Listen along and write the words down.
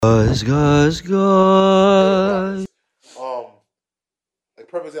Guys. Like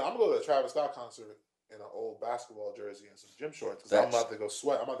perfect example, I'm gonna go to a Travis Scott concert in an old basketball jersey and some gym shorts because I'm about to go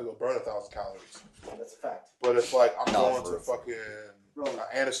sweat. I'm about to go burn 1,000 calories. That's a fact. But if like I'm going to fucking an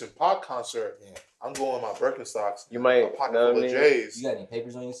Anderson .Paak concert, I'm going in my Birkenstocks. You might a pocket full of J's. You got any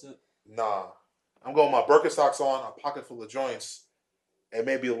papers on your suit? Nah, I'm going with my Birkenstocks on, a pocket full of joints, and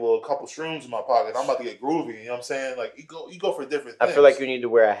maybe a couple shrooms in my pocket. I'm about to get groovy. You know what I'm saying? Like you go for different things. I feel like you need to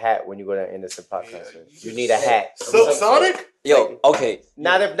wear a hat when you go to Anderson .Paak concert. You need a hat. Silk Sonic? Yo, okay.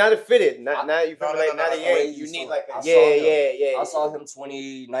 Not if fitted. Not you feel like not a yang. You need like a yeah. I saw him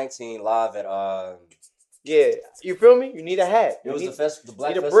 2019 live at Yeah, you feel me? You need a hat. It was the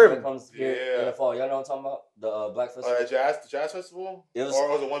Black need a Festival brim. that comes here in the fall. Y'all know what I'm talking about? The Black Festival. The jazz festival? It was, or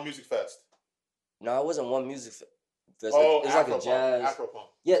was it One Music Fest? No, it wasn't One Music Fest. Oh, it was like a jazz. Afropunk.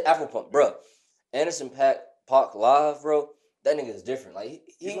 Yeah, Afropunk, bro. Anderson .Paak live, bro. That nigga is different. Like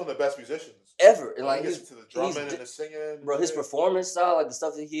he's one of the best musicians ever. And like he gets to the drumming and the singing, bro. His performance style, like the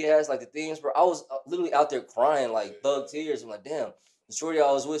stuff that he has, like the themes, bro. I was literally out there crying, like thug tears. I'm like, damn. The shorty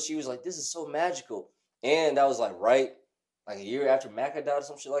I was with, she was like, this is so magical. And that was like like a year after Mac had died or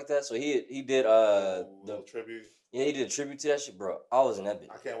some shit like that. So he did the tribute. Yeah, he did a tribute to that shit, bro. I was in that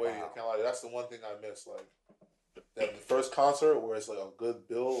bitch. I can't wait. Wow. I can't lie. That's the one thing I miss. Like the first concert where it's like a good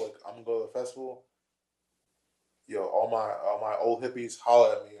bill. Like I'm gonna go to the festival. Yo, all my old hippies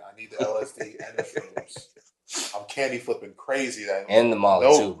holler at me. I need the LSD and the shrooms. I'm candy flipping crazy that night. And the Molly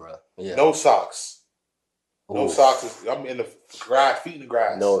too, bro. Yeah. No socks. No socks. I'm in the grass, feet in the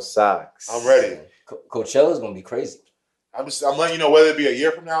grass. No socks. I'm ready. Coachella's gonna be crazy. I'm letting you know whether it be a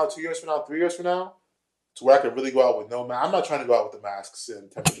year from now, 2 years from now, 3 years from now, to where I could really go out with no mask. I'm not trying to go out with the masks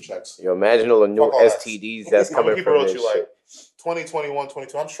and temperature checks. Yo, imagine all the new STDs that's coming from this shit. Like 2021,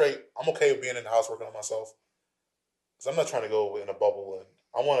 22. I'm straight. I'm okay with being in the house working on myself. Because I'm not trying to go in a bubble, and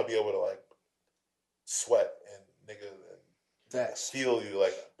I want to be able to like sweat and nigga and feel you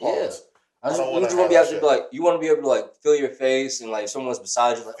like pause. Yeah. You want to be able to be like, you want to be able to like feel your face and like someone's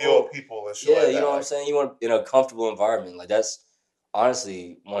beside you, like feel people and shit. Yeah, like you that. know what I'm saying. You want in a comfortable environment. Like that's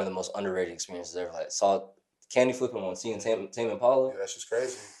honestly one of the most underrated experiences ever. Like saw candy flipping on seeing Tame Impala. Yeah, that's just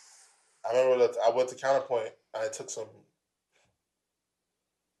crazy. I remember that I went to Counterpoint. I took some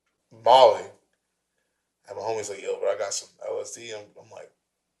Molly, and my homie's like, "Yo, bro, I got some LSD." And I'm like,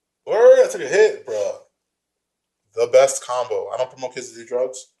 "Word!" I took a hit, bro. The best combo. I don't promote kids to do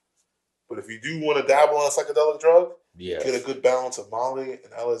drugs. But if you do want to dabble in a psychedelic drug, get a good balance of Molly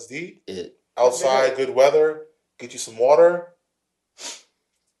and LSD. Outside, good weather, get you some water.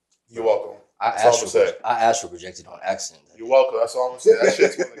 You're welcome. I astral projected on accident. You're welcome. That's all I'm saying. That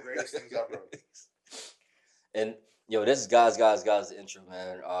shit's one of the greatest things ever. And yo, this is guys, the intro,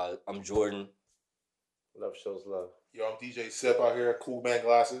 man. I'm Jordan. Love shows love. Yo, I'm DJ Sip out here, cool man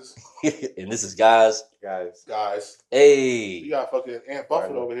glasses. And this is guys. Hey. You got fucking Aunt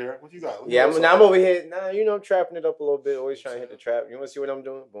Buffett over here. What you got? I'm over here. I'm trapping it up a little bit. Always trying to hit the trap. You want to see what I'm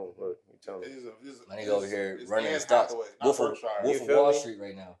doing? Boom. Look, you tell me. My nigga over here running the stocks. Wolf of Wall Street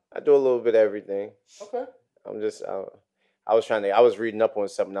right now. I do a little bit of everything. Okay. I'm just, I was reading up on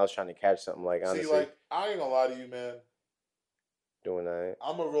something. I was trying to catch something. Like, honestly. See, like, I ain't gonna lie to you, man. Doing that.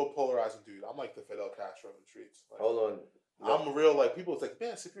 I'm a real polarizing dude. I'm like the Fidel Castro of the streets. Like, hold on. I'm a real, like, people was like,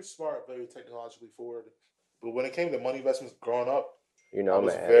 man, if you're smart, very technologically forward. But when it came to money investments growing up, I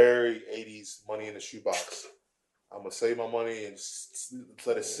was very 80s money in the shoebox. I'm going to save my money and just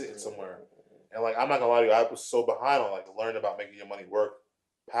let it sit somewhere. And, like, I'm not going to lie to you, I was so behind on, like, learning about making your money work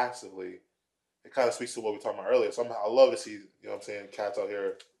passively. It kind of speaks to what we were talking about earlier. So I love to see, you know what I'm saying, cats out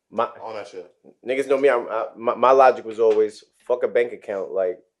here on that shit. Niggas know me. My logic was always, fuck a bank account.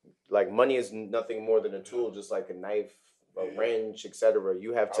 Like money is nothing more than a tool, just like a knife, a wrench, etc.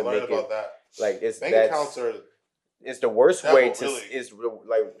 You have to make it that. Like it's bank accounts are. It's the worst way to really.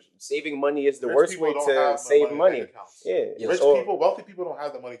 like saving money is the worst way to save money. Yeah, wealthy people don't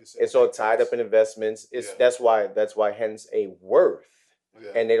have the money to save. It's all tied up in investments. That's why hence a worth.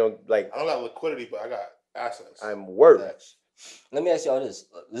 Yeah. And they don't like. I don't got liquidity, but I got assets. I'm worth. Let me ask y'all this.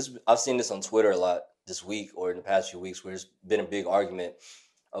 I've seen this on Twitter a lot this week or in the past few weeks, where there's been a big argument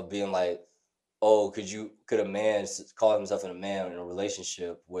of being like, oh, could a man call himself a man in a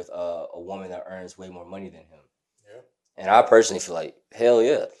relationship with a woman that earns way more money than him? Yeah. And I personally feel like, hell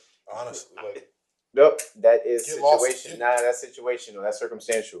yeah. Honestly, like, nope, that is situation. That's situational. That's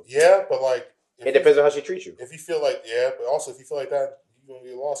circumstantial. Yeah, but like, it depends on how she treats you. If you feel like, but also if you feel like that, you're gonna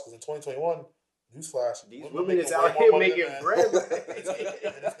get lost because in 2021, newsflash, these women is out here making bread, and it's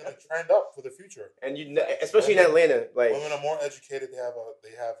gonna trend up for the future. And especially in Atlanta, like women are more educated.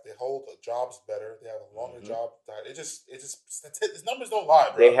 They hold jobs better. They have a longer job. These numbers don't lie,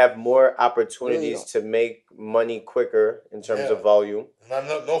 bro. They have more opportunities to make money quicker in terms of volume. And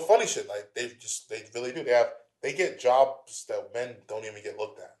no funny shit. Like they really do. They get jobs that men don't even get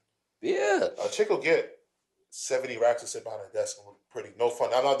looked at. Yeah, a chick will get 70 racks to sit behind her desk and look pretty. No fun.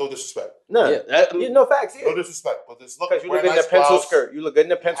 I'm not no disrespect. No, no facts. Yeah. No disrespect, but this look because you look good in a pencil skirt. You look good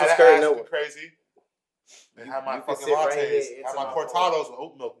in a pencil skirt. And crazy. And have my fucking lattes. Have my cortados with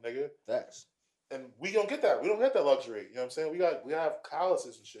oat milk, nigga. Facts. And we don't get that. We don't get that luxury. You know what I'm saying? We have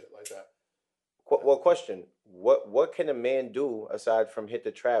calluses and shit like that. Well, question: What can a man do aside from hit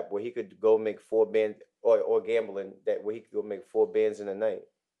the trap where he could go make 4 bands or gambling where he could go make 4 bands in a night,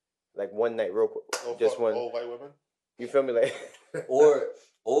 like one night, real quick, just one. Old white women. You feel me, like? or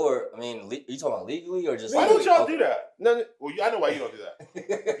I mean, are you talking about legally or just? Why don't y'all do that? No. Well, I know why you don't do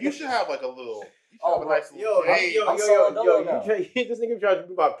that. You should have like a little. Yo, this nigga trying to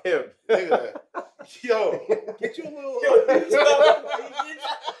be my pimp. Nigga, yo, get you a little.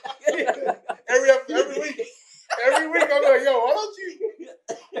 Every week I'm like, yo, why don't you,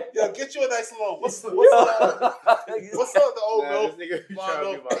 get you a nice little. What's up? The old milk. This nigga trying to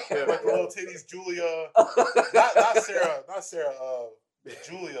be my pimp. Like the little titties, Julia. Not Sarah.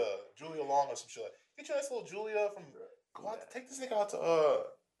 Julia Long or some shit. Get you a nice little Julia from. Go out, take this nigga out to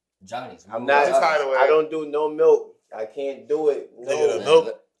Johnny's. I'm not. I don't do no milk. I can't do it. No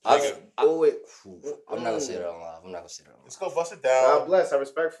milk. Do it. I'm not gonna say that on live. I'm not gonna say that on live. Let's go bust it down. I'm blessed. I'm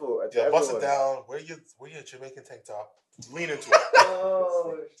respectful. Bust it down. Wear your Jamaican tank top. Lean into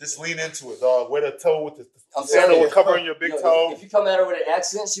it. Just lean into it, dog. Wear the toe with the sandal covering your big toe. If you come at her with an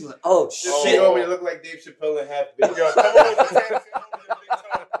accent, she be like, "Oh shit!" She want me to look like Dave Chappelle and half big. Yo, come on with the tank over your big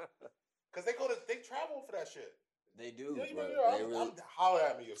toe. Because they travel for that shit. They do. I'm holler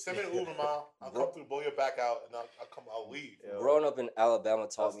at me. Send me an Uber mile. I'll come through, blow your back out, and I'll leave. Growing up in Alabama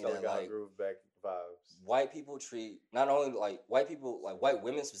taught me that like back vibes. White people treat not only like white people, like white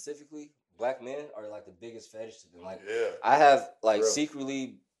women specifically, black men are like the biggest fetish to them. Like I have like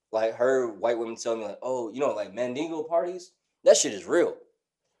secretly like heard white women tell me like, oh, like Mandingo parties, that shit is real.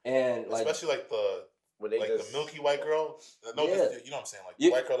 And like especially like the milky white girl. No, you know what I'm saying? Like the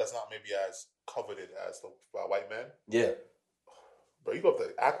white girl that's not maybe as coveted as the white man. Yeah. Bro, you go up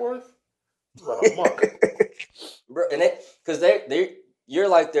to Ackworth? Bro, and you're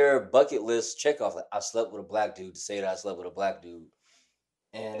like their bucket list check off. Like, I slept with a black dude to say that I slept with a black dude.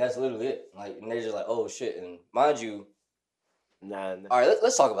 And that's literally it. Like, and they're just like, oh shit. And mind you, nah. All right,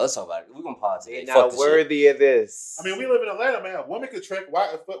 let's talk about it. We're gonna pause today. They're not worthy of this. I mean, we live in Atlanta, man. Women can trick.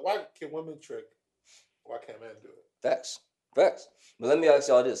 Why can women trick? Why can't men do it? Facts. But let me ask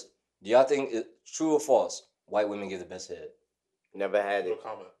y'all this. Do y'all think it's true or false? White women give the best head. Never had No it.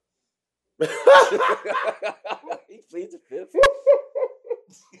 comment. He pleads the fifth.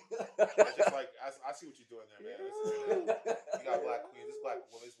 It's just like I see what you're doing there, man. You got black queens.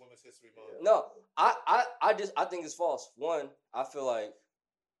 This women's history month. No, I think it's false. One, I feel like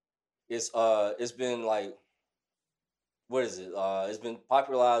it's been like, what is it? It's been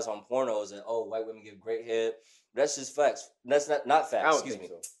popularized on pornos that white women give great head. That's just facts. That's not facts. Excuse me.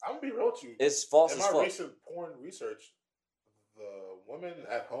 So. I'm gonna be real with you. It's false. In my recent porn research, the women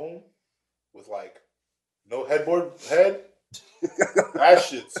at home with like no headboard head, that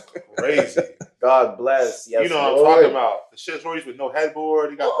shit's crazy. God bless. Yes, you know what I'm talking about. The shit stories with no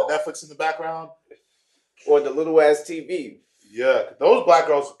headboard. You got the Netflix in the background, or the little ass TV. Yeah, those black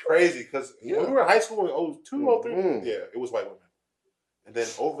girls are crazy because when we were in high school in 02, 03, it was white women. And then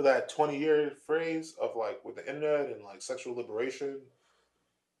over that 20-year phrase of like with the internet and like sexual liberation,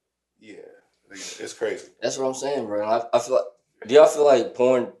 it's crazy. That's what I'm saying, bro. I feel like, do y'all feel like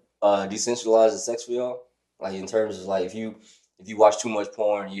porn decentralizes sex for y'all? Like in terms of like if you watch too much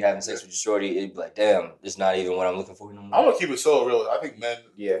porn, you having sex with your shorty, it'd be like, damn, it's not even what I'm looking for no more. I'm gonna keep it so real. I think men,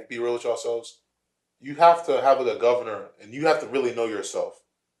 be real with yourselves. You have to have like a governor, and you have to really know yourself.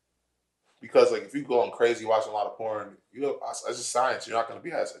 Because like if you go on crazy watching a lot of porn, as a science, you're not going to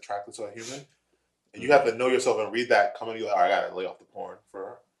be as attracted to a human, and you have to know yourself and read that coming. You're like, all right, I got to lay off the porn for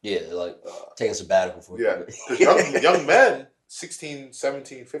her. Yeah, like take a sabbatical for because young men, 16,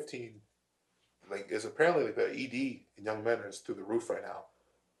 17, 15, like is apparently like the ED in young men is through the roof right now.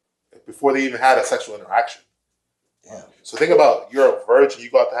 Before they even had a sexual interaction. Damn. So think about you're a virgin.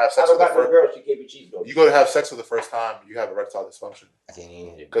 You go out to have sex with the first girl. She can't be cheating. You go to have sex for the first time. You have erectile dysfunction. I can't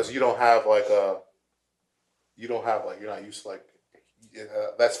even because you don't have you're not used to like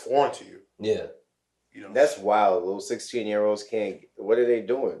that's foreign to you. Yeah. You know, that's wild. Little 16-year-olds can't. What are they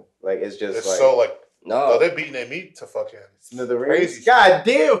doing? Like it's just it's like so like No, they're beating their meat to fucking smithereens. crazy. God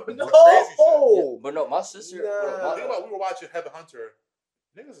damn! No, Crazy shit. yeah, but no, my sister. Bro, Nah. Think about we were watching Heather Hunter.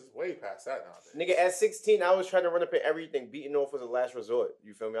 Niggas is way past that nowadays. Nigga, at 16, I was trying to run up at everything. Beating off was the last resort.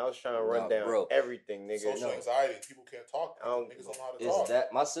 You feel me? I was trying to run down bro. everything, nigga. Social anxiety. People can't talk. Niggas don't know how to talk. Is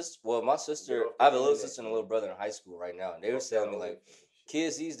that my sister? Well, my sister. I have a little sister and a little brother in high school right now, and they were telling me like,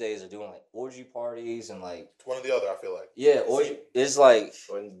 kids these days are doing like orgy parties and like It's one or the other. I feel like orgy. It's like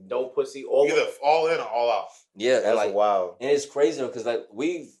no pussy. either all in or all out. Yeah, and like wow. And it's crazy though, because like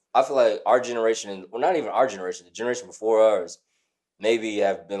I feel like our generation, well, not even our generation, the generation before ours, maybe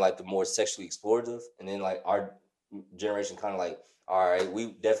have been like the more sexually explorative, and then like our generation kind of like, all right,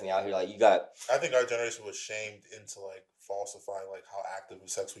 we definitely out here like you got. I think our generation was shamed into like falsifying like how active in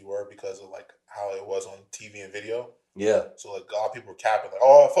sex we were because of like how it was on TV and video. Yeah. So like a lot of people were capping like,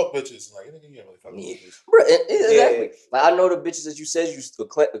 oh, fuck bitches, and like you ain't really fuck bitches. Bro, exactly. Like I know the bitches that you said you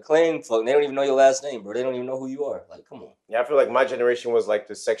claim fuck, and they don't even know your last name, bro. They don't even know who you are. Like, come on. Yeah, I feel like my generation was like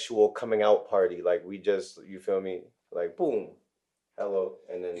the sexual coming out party. Like we just, you feel me? Like boom, hello,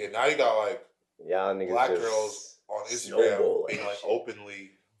 and then Now you got like y'all niggas black just girls on Instagram being like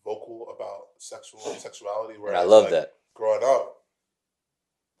openly vocal about sexuality. And I love like, that. Growing up,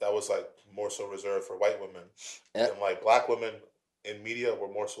 that was like more so reserved for white women, and like black women in media were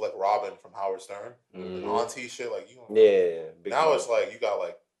more so like Robin from Howard Stern, and auntie shit. Like you, now it's like you got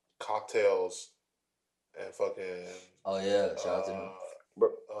like cocktails and fucking. Oh yeah, shout out to him.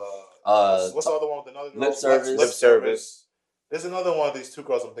 What's the other one with another girl? Lip service. There's another one of these two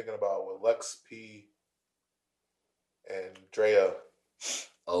girls I'm thinking about with Lex P and Drea.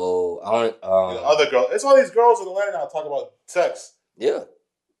 Oh, I don't. The other girl. It's all these girls in Atlanta now talking about sex. Yeah.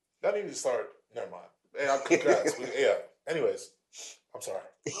 That needs to start. Never mind. Yeah, congrats. Yeah. Anyways, I'm sorry.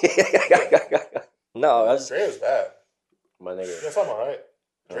 No, that's Drea's bad. My nigga. You're talking about, right?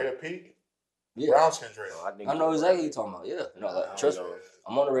 Drea P. Yeah. Brown skin Drea. I know exactly what you're talking about. Yeah. No, like, trust me.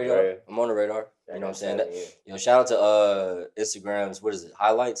 I'm on the radar. I'm on the radar. You know what I'm saying? That, shout out to Instagram's, what is it,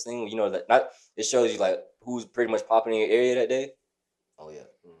 highlights thing? You know that it shows you like who's pretty much popping in your area that day. Oh yeah.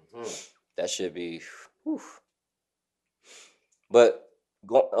 Mm-hmm. That should be whew. But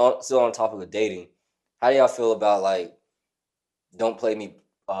still on topic of dating, how do y'all feel about like don't play me,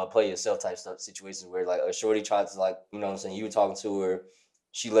 play yourself type stuff situations where like a shorty tried to like, you know what I'm saying, you were talking to her,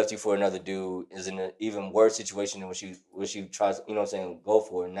 she left you for another dude, is in an even worse situation than what she tries, you know what I'm saying, go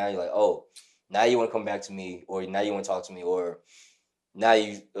for, and now you're like, oh, now you want to come back to me, or now you want to talk to me, or now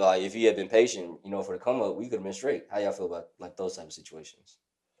you like if you had been patient, you know, for the come up, we could have been straight. How y'all feel about like those type of situations?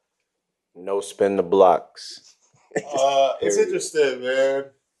 No spin the blocks. It's interesting,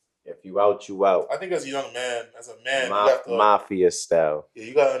 man. If you out, you out. I think as a young man, you have to, mafia style. Yeah,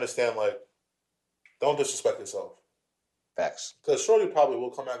 you gotta understand, like, don't disrespect yourself. Facts. Because shorty probably will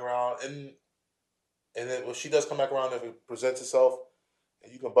come back around, and then when she does come back around, if it presents itself,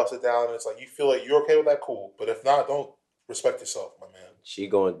 and you can bust it down, and it's like you feel like you're okay with that, cool. But if not, don't respect yourself, my man. She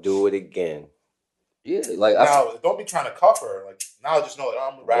gonna do it again. Yeah, like now, don't be trying to cuff her. Like now, just know that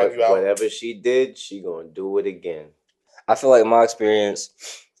I'm gonna rag you out. Whatever she did, she gonna do it again. I feel like in my experience,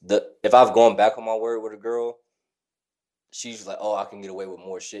 if I've gone back on my word with a girl, she's like, oh, I can get away with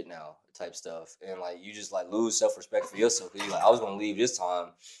more shit now, type stuff, and like you just like lose self-respect for yourself. Cause you're like, I was gonna leave this time,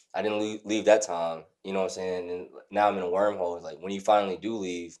 I didn't leave that time. You know what I'm saying? And now I'm in a wormhole. It's like when you finally do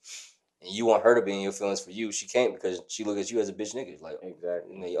leave, and you want her to be in your feelings for you, she can't because she look at you as a bitch nigga. Like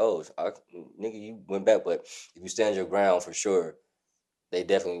exactly, like, oh, nigga, you went back, but if you stand your ground for sure, they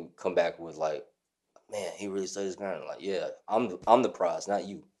definitely come back with like, man, he really stood his ground. Like, yeah, I'm the prize, not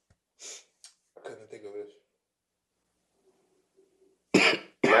you. I couldn't think of it.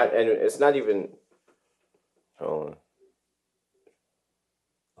 And it's not even. Hold on.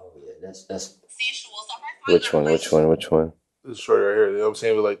 Oh yeah, that's. Which one? This shorty right here. You know what I'm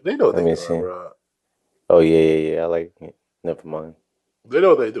saying? But like, they know what they're doing, bro. Oh yeah. I like it. Never mind. They know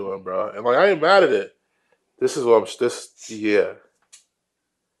what they're doing, bro. And like, I ain't mad at it. This is what yeah.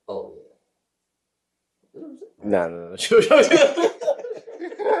 Oh yeah. No.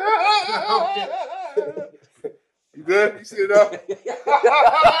 You good? You see it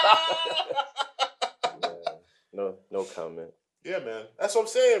now? No comment. Yeah, man. That's what I'm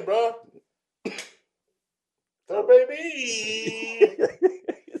saying, bro. Throw baby.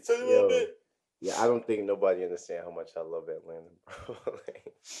 Tell you a little bit. Yeah, I don't think nobody understands how much I love Atlanta, bro.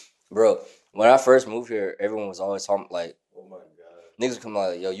 Bro, when I first moved here, everyone was always talking like, oh my god. Niggas come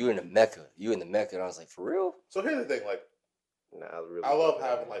like, yo, you in the Mecca. And I was like, for real? So here's the thing, like, really I love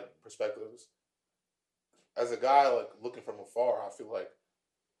having like perspectives. As a guy, like looking from afar, I feel like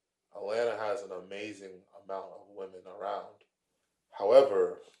Atlanta has an amazing amount of women around.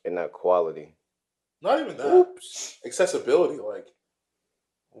 However, and not quality. Not even that. Oops. Accessibility, like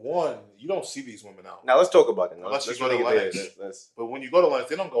one, you don't see these women out. Now let's talk about it. Unless you go to Lennox. But when you go to Lennox,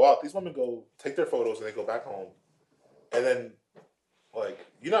 they don't go out. These women go take their photos and they go back home, and then like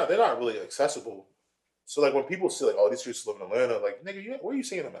they're not really accessible. So like when people see like, oh, these streets live in Atlanta, like nigga, where are you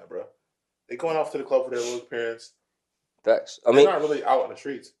seeing them at, bro? They going off to the club for their little appearance. Facts. They're not really out on the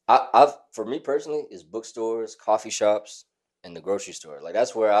streets. I've for me personally, is bookstores, coffee shops, and the grocery store. Like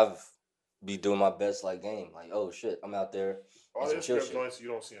that's where I've be doing my best like game. Like, oh shit, I'm out there. All the Instagram joints, you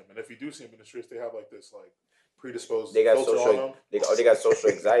don't see them, and if you do see them in the streets, they have like this like predisposed. They got filter social. on them. They got social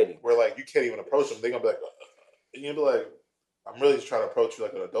anxiety. Where like you can't even approach them. They're gonna be like, and you'll be like, I'm really just trying to approach you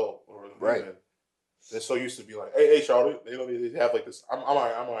like an adult or a right. woman. They're so used to be like, hey, Charlie. They have like this. I'm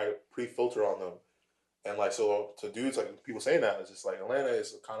alright pre-filter on them, and like so to dudes like people saying that, it's just like Atlanta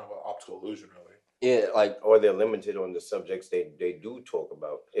is kind of an optical illusion, really. Yeah, like or they're limited on the subjects they do talk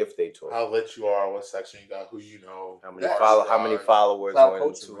about if they talk. How lit you are, what section you got, who you know, how many followers on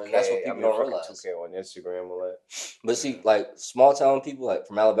culture, 2K, that's what people don't realize. 2K on Instagram, all that. But see, like small town people, like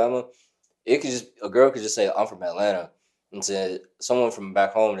from Alabama, a girl could just say I'm from Atlanta, and say someone from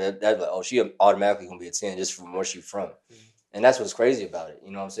back home, they'd like, oh, she automatically gonna be a 10 just from where she's from, and that's what's crazy about it.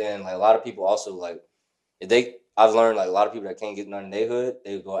 You know what I'm saying? Like a lot of people also like I've learned like a lot of people that can't get none in their hood,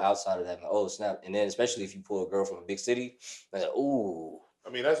 they go outside of that. Like, oh snap! And then especially if you pull a girl from a big city, like ooh. I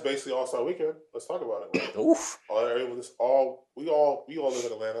mean that's basically All-Star Weekend. Let's talk about it. Like, oof. We all live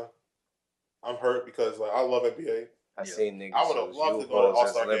in Atlanta. I'm hurt because like I love NBA. I seen niggas. I would have loved to go to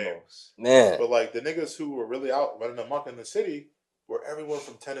All-Star game, man. But like the niggas who were really out running amok in the city were everyone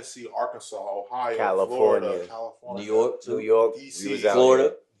from Tennessee, Arkansas, Ohio, Florida, California, New York, DC,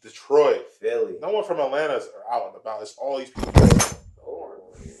 Florida. Detroit, Philly. No one from Atlanta are out and about. It's all these people. All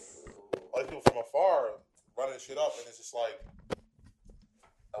these people from afar running shit up, and it's just like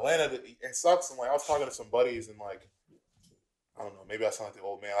Atlanta. It sucks. And like I was talking to some buddies, and like I don't know, maybe I sound like the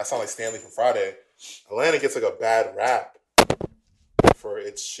old man. I sound like Stanley from Friday. Atlanta gets like a bad rap for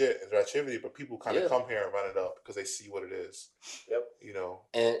its shit and its activity, but people kind of come here and run it up because they see what it is. Yep. You know,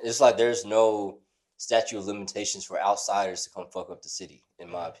 and it's like there's no statute of limitations for outsiders to come fuck up the city, in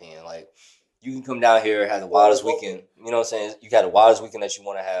my opinion. Like, you can come down here, have the wildest weekend, you know what I'm saying? You got the wildest weekend that you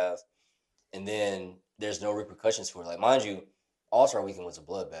want to have, and then there's no repercussions for it. Like, mind you, All-Star Weekend was a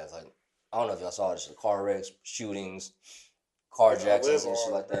bloodbath. Like, I don't know if y'all saw this, car wrecks, shootings, carjackings, and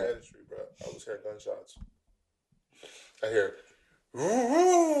shit like that. Street, bro. I was hearing gunshots. I hear,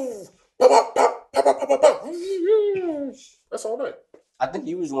 that's all night. I think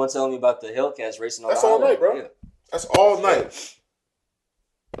you was the one telling me about the Hellcats racing on That's the all highway. night, bro. Yeah. That's all night.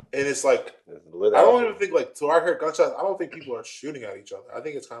 And it's like, I don't even think, like, so I heard gunshots. I don't think people are shooting at each other. I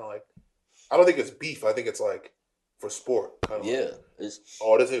think it's kind of like, I don't think it's beef. I think it's like for sport. Kind of like,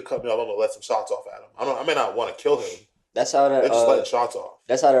 oh, this nigga cut me off. I'm going to let some shots off at him. I may not want to kill him. That's how that. They're just letting shots off.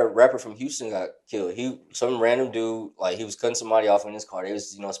 That's how that rapper from Houston got killed. Some random dude, like, he was cutting somebody off in his car. They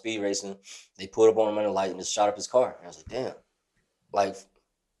was, speed racing. They pulled up on him in the light and just shot up his car. And I was like, damn. Like,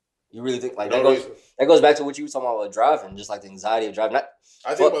 you really think like that goes back to what you were talking about with driving, just like the anxiety of driving.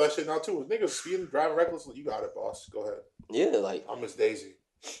 I think about that shit now too. Niggas speeding, driving recklessly. You got it, boss. Go ahead. Yeah, like I'm Miss Daisy.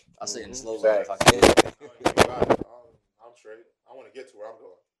 I say it in slow life if I can. I'm straight. I want to get to where I'm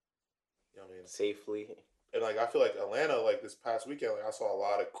going. You know what I mean? Safely. And like I feel like Atlanta, like this past weekend, like I saw a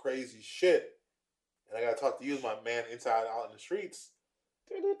lot of crazy shit. And I gotta talk to you as my man inside out in the streets.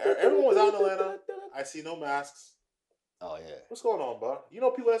 Everyone was out in Atlanta. I see no masks. Oh yeah. What's going on, bro? You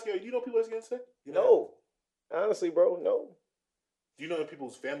know people that's getting sick? No. Honestly, bro, no. Do you know that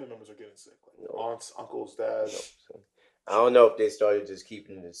people's family members are getting sick? Like aunts, uncles, dads? No. I don't know if they started just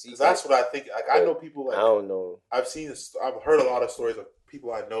keeping the secret. That's what I think. Like I know people like I don't know. I've heard a lot of stories of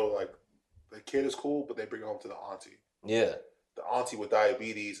people I know like the kid is cool, but they bring it home to the auntie. Yeah. The auntie with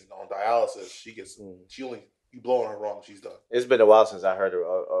diabetes and on dialysis, you blowing her wrong, she's done. It's been a while since I heard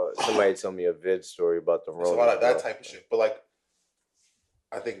somebody tell me a vid story about the Rona. It's a lot of that type of shit. But like,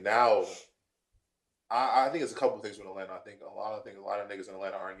 I think now, I think it's a couple of things with Atlanta. I think a lot of niggas in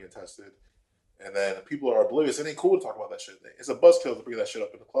Atlanta aren't getting tested, and then people are oblivious. It ain't cool to talk about that shit. It's a buzzkill to bring that shit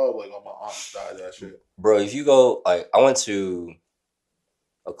up in the club. Like, oh, my aunt died of that shit. Bro, if you go, like, I went to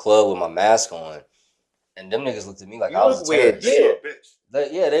a club with my mask on. And them niggas looked at me like I was a terrorist.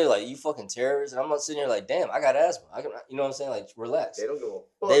 Yeah, they were like, you fucking terrorist. And I'm not sitting here like, damn, I got asthma. You know what I'm saying? Like, relax. They don't give a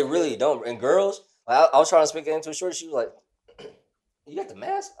fuck. They really don't. And girls, like, I was trying to speak into a short. She was like, you got the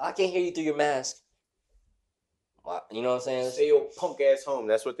mask? I can't hear you through your mask. You know what I'm saying? Stay your punk ass home.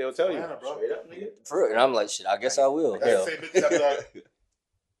 That's what they'll tell you. Bro. Straight up, nigga. For real. And I'm like, shit, I guess I will. That's the same bitch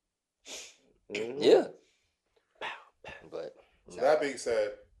Mm-hmm. Yeah. But so that being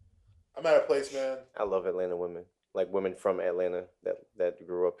said, I'm at a place, man. I love Atlanta women, like women from Atlanta that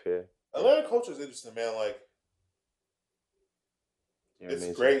grew up here. Atlanta culture is interesting, man. Like, it's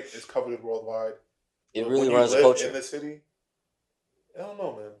amazing. Great. It's coveted worldwide. It really runs the culture in the city. I don't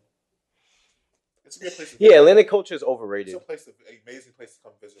know, man. It's a great place. Yeah, Atlanta culture is overrated. It's an amazing place to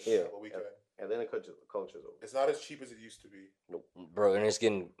come visit. Yeah, on the weekend. Atlanta culture is overrated. It's not as cheap as it used to be. Nope, bro, and it's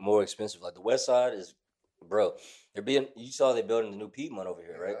getting more expensive. Like the West Side is, bro. You saw they building the new Piedmont over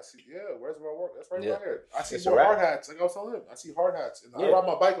here, right? Where's my work? That's right here. I see more hard hats. Like I was telling him, I see hard hats. And I ride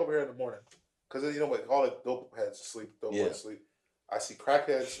my bike over here in the morning because you know what? All the dope heads sleep. Dope boys sleep. I see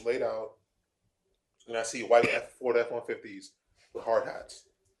crackheads laid out, and I see white Ford F-150s with hard hats.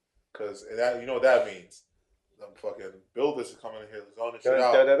 Because that, you know what that means. Them fucking builders are coming in here, zoning shit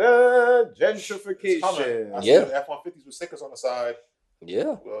out. Gentrification. I see the F-150s with stickers on the side.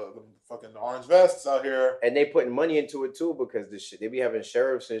 Yeah. The fucking orange vests out here. And they putting money into it too because this shit, they be having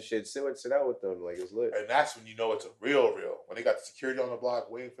sheriffs and shit sit out with them like it's lit. And that's when you know it's a real. When they got the security on the block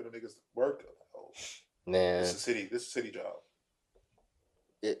waiting for the niggas to work. Oh, man. This is a city job.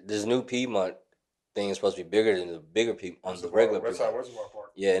 This new Piedmont thing is supposed to be bigger than the bigger people on the regular Piedmont.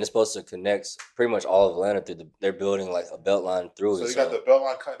 Yeah, and it's supposed to connect pretty much all of Atlanta through they're building like a belt line through it. So you got the belt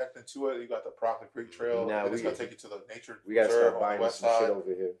line connecting to it. You got the Proctor Creek Trail. Now we're gonna take you to the nature. We gotta start buying some shit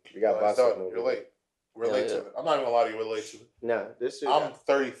over here. We got to buy something. You're late. We're late to it. I'm not even gonna lie to you. We're late to it. Nah, this is. I'm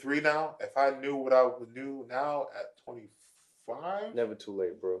 33 now. If I knew what I would do now at 25, never too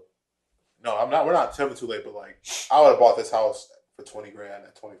late, bro. No, I'm not. We're not never too late. But like, I would have bought this house for $20,000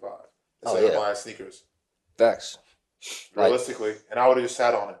 at 25 instead of buying sneakers. Facts. Realistically, and I would have just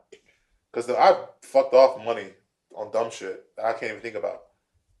sat on it because I fucked off money on dumb shit that I can't even think about.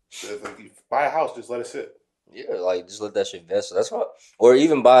 So if you buy a house, just let it sit. Yeah, like just let that shit vest. That's what, or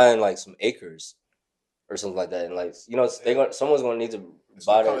even buying like some acres or something like that, and like someone's gonna need to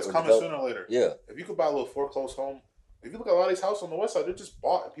buy that. It's coming sooner or later. Yeah, if you could buy a little foreclosed home, if you look at a lot of these houses on the west side, they're just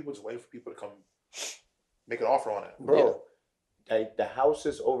bought and people just waiting for people to come make an offer on it, bro. Yeah. The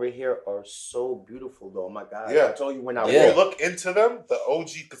houses over here are so beautiful, though. Oh my God! Yeah, I told you when you look into them, the OG,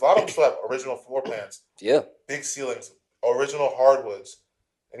 because a lot of them still have original floor plans. Yeah, big ceilings, original hardwoods,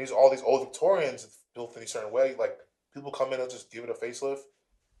 and all these old Victorians built in a certain way. Like people come in and just give it a facelift,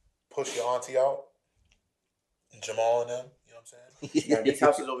 push your auntie out, and Jamal and them. You know what I'm saying? Yeah, these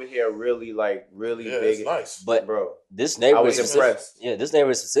houses over here are really big. It's nice, but bro, this neighborhood, I was impressed. Yeah, this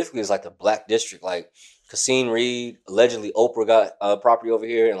neighborhood specifically is like the Black District, like. Cassine Reed, allegedly Oprah got property over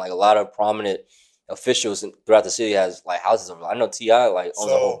here, and like a lot of prominent officials throughout the city has like houses over there. I know T.I. like owns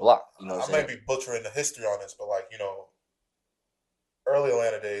the whole block. You know what I'm saying? I may be butchering the history on this, but like, you know, early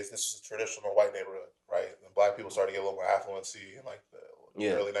Atlanta days, this was a traditional white neighborhood, right? And black people started to get a little more affluency in like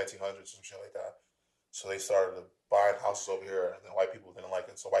the early 1900s, some shit like that. So they started buying houses over here, and then white people didn't like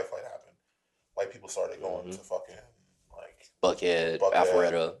it, so white flight happened. White people started going to fucking like Buckhead,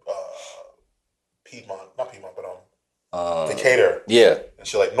 Alpharetta. Not Piedmont, but Decatur. Yeah. And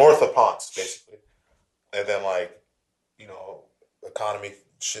shit like north of Ponce, basically. And then like, you know, economy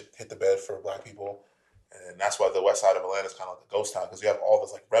shit hit the bed for black people. And that's why the west side of Atlanta is kind of like a ghost town, because you have all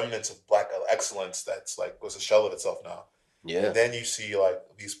this like remnants of black excellence that's like was a shell of itself now. Yeah. And then you see like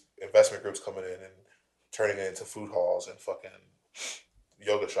these investment groups coming in and turning it into food halls and fucking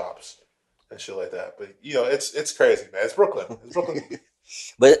yoga shops and shit like that. But you know, it's crazy, man. It's Brooklyn. It's Brooklyn.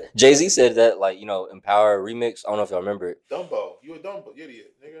 But Jay-Z said that, like, you know, Empower remix. I don't know if y'all remember it. Dumbo. You a Dumbo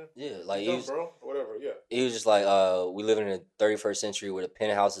idiot, nigga. Yeah, like dumb, bro. Or whatever, yeah. He was just like, we live in the 31st century where the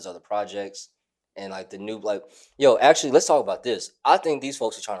penthouses are the projects. And like the new, like, yo, actually, let's talk about this. I think these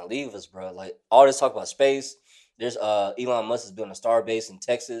folks are trying to leave us, bro. Like, all this talk about space. There's Elon Musk is building a star base in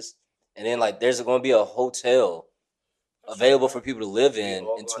Texas. And then, like, there's going to be a hotel available for people to live in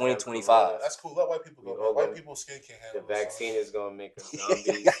 2025. That's cool. Let white people go. White people's skin can't handle the vaccine is gonna make us zombies.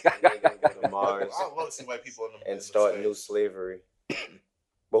 And they're gonna go to Mars. I love to see white people in and start new slavery.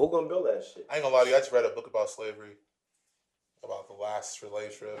 But who gonna build that shit? I ain't gonna lie to you. I just read a book about slavery, about the last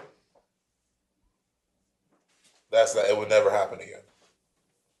slave trip. That's not. It would never happen again.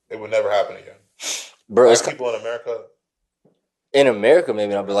 It would never happen again. Bro, black people in America. In America,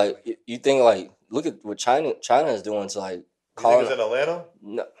 maybe I'll be like, you think like. Look at what China is doing to like. You think it's in Atlanta?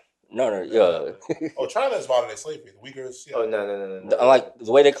 No, yeah. Oh, China is modern day slavery. The Uyghurs. Yeah. Oh no. Like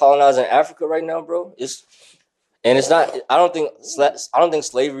the way they colonize in Africa right now, bro. It's not. I don't think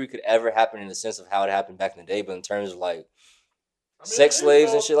slavery could ever happen in the sense of how it happened back in the day, but in terms of like sex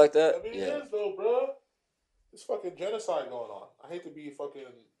slaves and shit like that. I mean, it is though, bro. There's fucking genocide going on. I hate to be fucking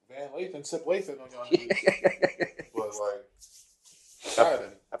Van Lathan, Sip Lathan on y'all niggas, but like.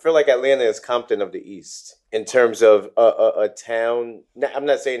 I feel like Atlanta is Compton of the East in terms of a town. I'm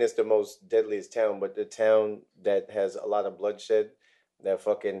not saying it's the most deadliest town, but the town that has a lot of bloodshed that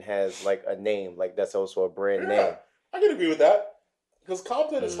fucking has like a name, like that's also a brand name. I can agree with that because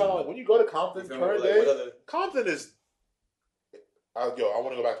Compton is kind of like when you go to Compton current day. Compton is. I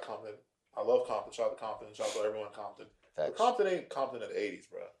want to go back to Compton. I love Compton. Shout out to Compton. Shout out to everyone in Compton. But Compton ain't Compton in the 80s,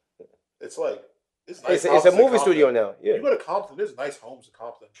 bro. It's like it's nice. It's a movie studio now. Yeah. You go to Compton. There's nice homes in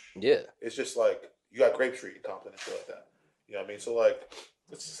Compton. Yeah. It's just like you got Grape Street in Compton and shit like that. You know what I mean? So like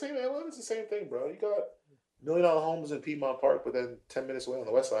it's the same. It's the same thing, bro. You got $1 million homes in Piedmont Park, but then 10 minutes away on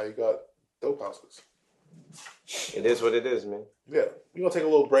the west side, you got dope houses. It is what it is, man. Yeah. We're gonna take a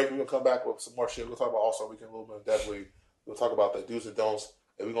little break. We're gonna come back with some more shit. We'll talk about All-Star Weekend a little bit of Dev League. We'll talk about the do's and don'ts,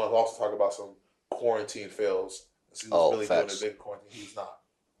 and we're gonna also talk about some quarantine fails. See who's really facts. doing a big quarantine, who's not.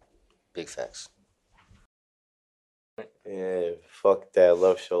 Big facts. Yeah, fuck that.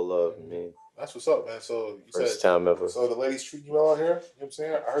 Love, show love, man. That's what's up, man. So you First time ever. So the ladies treating you well out here? You know what I'm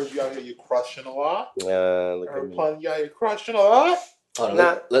saying? I heard you out here, you crushing a lot. Look at me. You out here crushing a lot.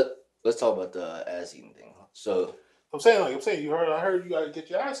 Let's talk about the ass eating thing. So I'm saying, I heard you gotta get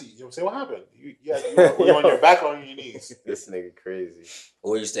your ass eaten. You know what I'm saying? What happened? You on your back or on your knees? This nigga crazy.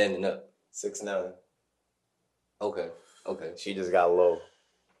 or are you standing up? 6'9". Okay. She just got low.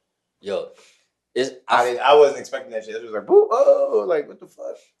 Yo, I wasn't expecting that shit. It was like, boo, oh, like what the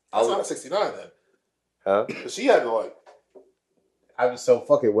fuck? I was not 69 then. Huh? But she had to like. I was so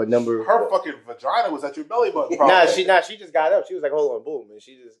fucking. What number? Her fucking vagina was at your belly button. Probably. She just got up. She was like, hold on, boom, and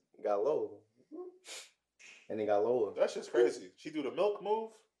she just got low. And it got lower. That's just crazy. She do the milk move.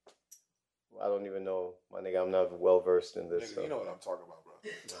 I don't even know, my nigga. I'm not well versed in this. Nigga, you know what I'm talking about, bro. We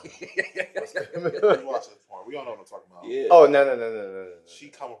watch it tomorrow. We all know what I'm talking about. Yeah. Oh no. She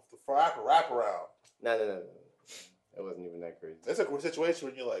come for wrap around. No. It wasn't even that crazy. That's a situation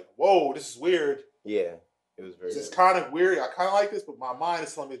when you're like, whoa, this is weird. Yeah, it was very. This is kind of weird. I kind of like this, but my mind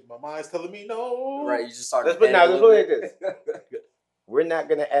is telling me no. Right, you just start. Let's put it like this. We're not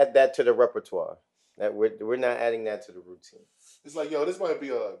gonna add that to the repertoire. That we're not adding that to the routine. It's like, yo, this might be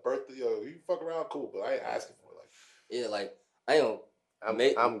a birthday. Yo, you fuck around, cool, but I ain't asking for it. Like, yeah, like I don't.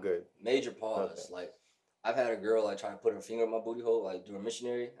 I'm good. Major pause. Okay. Like I've had a girl like try to put her finger in my booty hole, like doing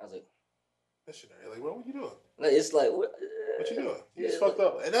missionary. I was like, missionary? Like, what you doing? Like, it's like what you doing? You just fucked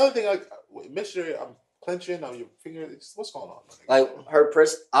up. Another thing, like missionary, I'm clenching on your finger. What's going on? Like her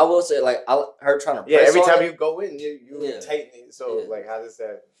press. I will say, like her trying to. Yeah, press every on time it, you go in, you tighten it. So like, how does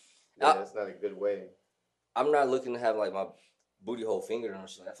that? Yeah, that's not a good way. I'm not looking to have like my booty hole fingered or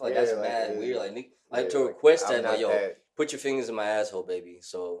something. I feel like that's mad weird. Like to request that, like, yo, put your fingers in my asshole, baby.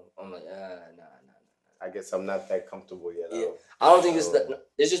 So I'm like, nah. I guess I'm not that comfortable yet. Yeah. I don't think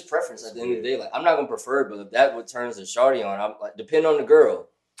it's just preference at the end of the day. Like I'm not gonna prefer it, but if that would turns the shawty on, I'm like, depend on the girl.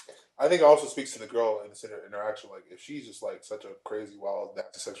 I think it also speaks to the girl in this interaction. Like if she's just like such a crazy, wild,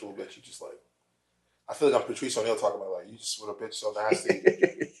 nasty sexual bitch, you just like. I feel like I'm Patrice O'Neal talking about like you just with a bitch so nasty.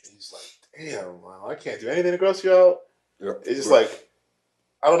 He's like, damn, man, I can't do anything to gross you out. It's just like,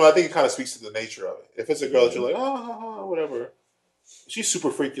 I don't know. I think it kind of speaks to the nature of it. If it's a girl that you're like, whatever, she's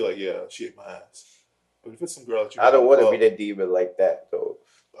super freaky. Like, yeah, she ate my ass. But if it's some girl that you, I don't want to be the demon like that though.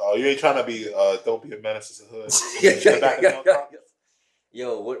 Oh, you ain't trying to be. Don't be a menace to the hood.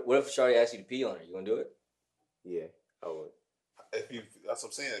 Yo, what if Shawty asks you to pee on her? You gonna do it? Yeah, I would. That's what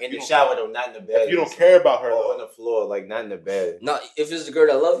I'm saying. In the shower though, not in the bed. If you don't care about her though, on the floor, like not in the bed. No, if it's a girl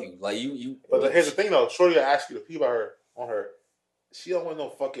that love you, like you. But here's the thing though, Shorty will ask you to pee on her. She don't want no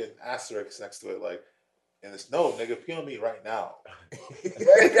fucking asterisk next to it, like. And it's no, nigga, pee on me right now. You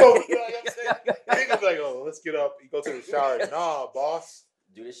know what I'm saying? Nigga be like, oh, let's get up. You go to the shower. Nah, boss.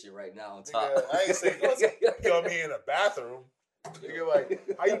 Do this shit right now on top. Nigga, I ain't saying pee on me in the bathroom. Nigga, like,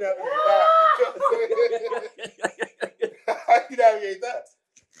 how you navigate that? How you navigate that?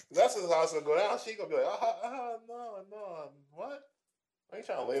 That's how it's gonna go down. She gonna be like, no, what? I ain't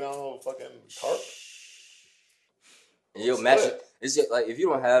trying to lay down on a fucking tarp. And yo, match it. It's just, like if you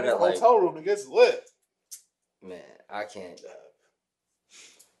don't have that like hotel room, it gets lit. Man, I can't.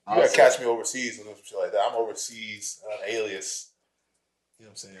 You gotta catch me overseas and shit like that. I'm overseas, alias. You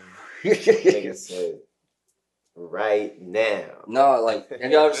know what I'm saying? Nigga said, right now. No, like,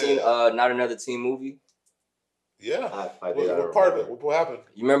 have y'all ever seen Not Another Teen Movie? Yeah. What part of it? What happened?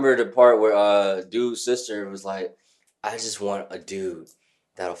 You remember the part where dude's sister was like, I just want a dude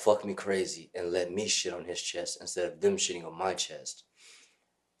that'll fuck me crazy and let me shit on his chest instead of them shitting on my chest.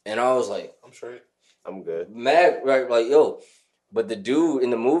 And I was like, I'm straight. I'm good. Mad, right? Like, yo, but the dude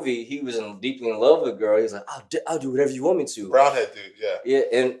in the movie, he was deeply in love with the girl. He's like, I'll do whatever you want me to. Brownhead dude, yeah. Yeah,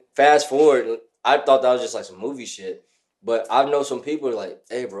 and fast forward, I thought that was just like some movie shit. But I know some people are like,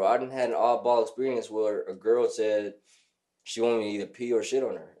 hey, bro, I didn't had an oddball experience where a girl said she wanted me to either pee or shit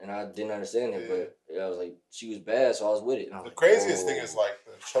on her, and I didn't understand it. But I was like, she was bad, so I was with it. The craziest thing is like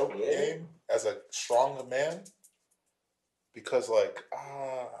the choke game as a strong man, because like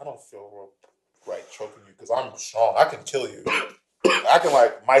I don't feel real right choking you because I'm strong. I can kill you. I can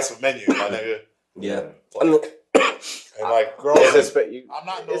like mice a menu, my nigga. Yeah. Like, and like girls, I'm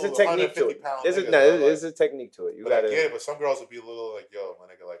not. There's a technique to it. There's a technique to it. You gotta. I get it, but some girls would be a little like, "Yo, my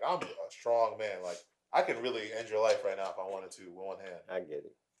nigga, like I'm a strong man. Like I can really end your life right now if I wanted to with one hand." I get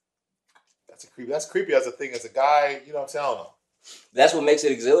it. That's creepy as a thing as a guy. You know what I'm saying? I don't know. That's what makes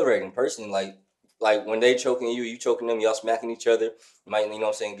it exhilarating, personally. Like when they choking you choking them, y'all smacking each other. You might, you know what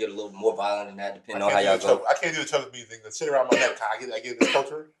I'm saying, get a little more violent than that, depending on how y'all go. I can't do the choke me thing. The shit around my neck, I get this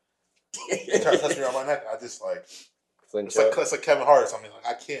culture. You try to touch me around my neck, I just like it's like Kevin Hart or something. Like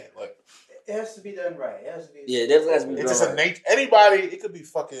I can't. Like it has to be done right. It has to be. Yeah, it definitely has to be done right. It's just innate. Anybody, it could be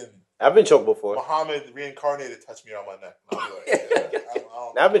fucking. I've been choked before. Muhammad reincarnated touched me around my neck. And I'll be like,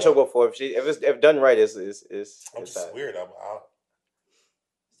 yeah, I've been choked before. If done right, it's I'm just weird.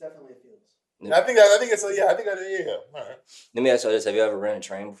 It's definitely a feeling. Yeah. I think it's yeah. All right. Let me ask you this: have you ever ran a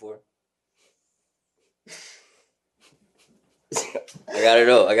train before? I gotta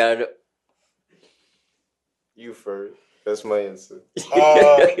know. You first. That's my answer.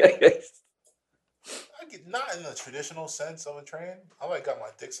 Not in the traditional sense of a train. I like got my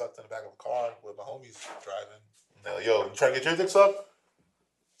dick sucked in the back of a car with my homies driving. And they're like, "Yo, you trying to get your dick sucked?"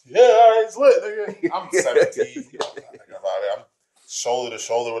 Yeah, all right, it's lit, nigga. I'm 17. I'm shoulder to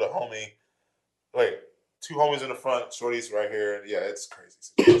shoulder with a homie. Wait, two homies in the front, shorties right here. Yeah, it's crazy.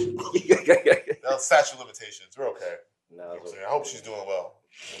 That's statute of limitations. We're okay. No, I hope she's doing well.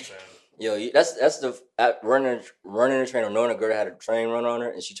 You know what I'm saying? Yo, that's the running a train or knowing a girl that had a train run on her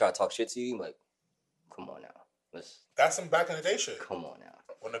and she tried to talk shit to you. Like, come on now. That's some back in the day shit. Come on now.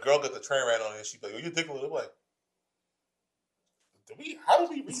 When the girl got the train ran on her, she'd be like, "Oh, you dick a little." Like, how do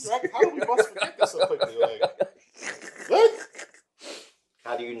we must forget this so quickly? Like, what?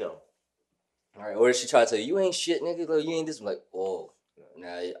 How do you know? All right, or if she try to tell you, "You ain't shit, nigga. Like, you ain't this." I'm like, oh,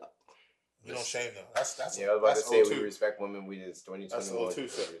 nah. We don't shame them. That's I was about to say we respect women. We did 2021. That's a little too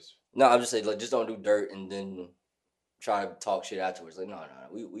serious. No, I'm just saying, like, just don't do dirt and then try to talk shit afterwards. Like, no,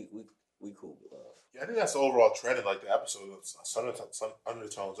 we cool. Yeah, I think that's the overall trend in like the episode. Some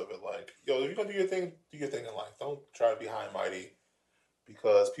undertones of it, like, yo, if you're gonna do your thing in life. Don't try to be high and mighty,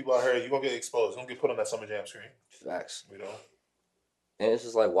 because people out here, you're gonna get exposed. Don't get put on that Summer Jam screen. Facts. You know. And it's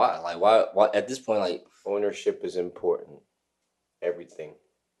just like, why? Like, why? At this point, like, ownership is important. Everything.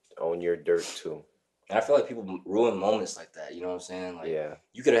 Own your dirt too. And I feel like people ruin moments like that. You know what I'm saying? Like, yeah.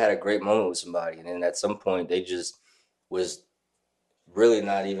 You could have had a great moment with somebody, and then at some point they just was really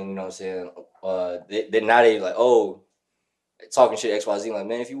not even. You know what I'm saying? They're not even like, oh, talking shit XYZ. Like,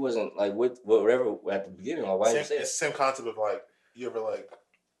 man, if you wasn't like with whatever at the beginning, like, why didn't you say that? It's the same concept of like, you ever like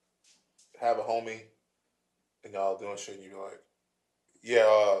have a homie and y'all doing shit, and you be like,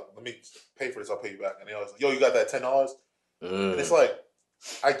 yeah, let me pay for this. I'll pay you back. And they always like, yo, you got that $10? And it's like,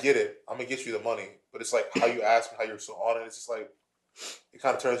 I get it. I'm gonna get you the money, but it's like how you ask me, how you're so on it. It's just like it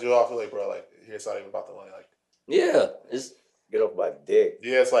kind of turns you off. You're like, bro, like here, it's not even about the money. Like, yeah, it's get off my dick.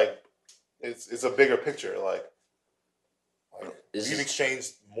 Yeah, it's like it's a bigger picture. Like you've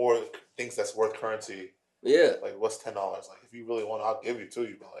exchanged more things that's worth currency. Yeah, like what's $10? Like if you really want, I'll give it to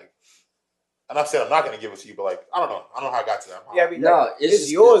you. But like, I'm not saying I'm not gonna give it to you, but like I don't know how I got to that. Yeah, I mean, no,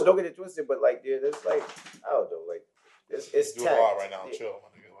 it's yours. Don't get it twisted. But like, dude, it's like I don't know, like. It's doing a lot right now. Chill,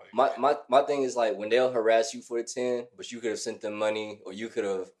 my nigga. My thing is like when they'll harass you for the 10, but you could have sent them money, or you could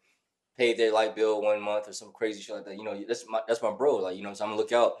have paid their light bill 1 month or some crazy shit like that. You know, that's my bro. Like, you know, so I'm gonna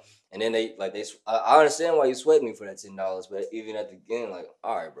look out. And then I understand why you sweat me for that $10, but even at the beginning, like,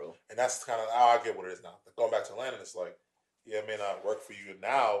 all right, bro. And that's kind of how I get what it is now. Going back to Atlanta, it's like, yeah, it may not work for you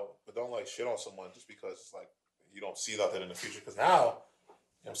now, but don't like shit on someone just because it's like you don't see nothing in the future. Because now, you know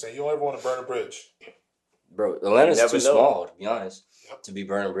what I'm saying, you don't ever want to burn a bridge. Bro, Atlanta's too small, to be honest, to be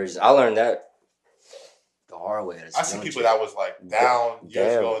burning bridges. I learned that the hard way. I see people that was like down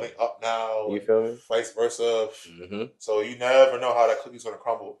years ago and they up now. You feel me? Vice versa. Mm-hmm. So you never know how that cookie's gonna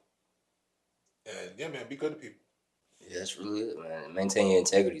crumble. And yeah, man, be good to people. Yeah, that's really it, man. Maintain your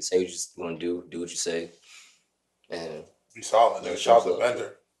integrity. Say what you want to do what you say, and be solid. Nigga, shout out to Bender. You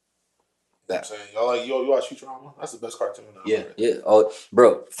know what I'm saying? Y'all like you watch Futurama? That's the best cartoon now. Yeah. Oh,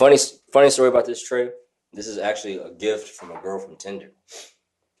 bro, funny story about this Trey. This is actually a gift from a girl from Tinder.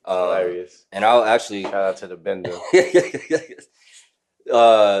 Hilarious. And I'll actually shout out to the Bender.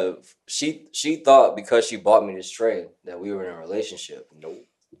 She thought because she bought me this tray that we were in a relationship. Nope.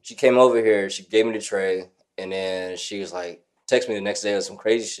 She came over here. She gave me the tray, and then she was like, text me the next day with some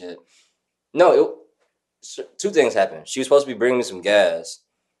crazy shit. No, two things happened. She was supposed to be bringing me some gas,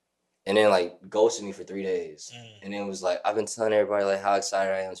 and then like ghosted me for 3 days, and then was like, I've been telling everybody like how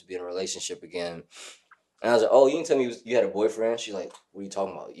excited I am to be in a relationship again. And I was like, oh, you didn't tell me you had a boyfriend? She's like, what are you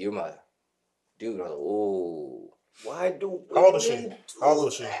talking about? You're my dude. I was like, oh. Why do? How old was she? How old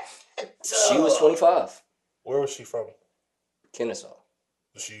was she? She was 25. Where was she from? Kennesaw.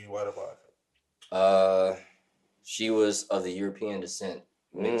 Was she white or black? She was of the European descent.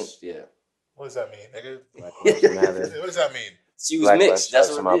 Mixed, yeah. What does that mean, nigga? What does that mean? She was Black mixed. That's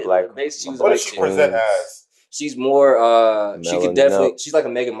lives what it is. black- Basically, she was What does mixed. she present as? She's more. She could Melanin definitely. up. She's like a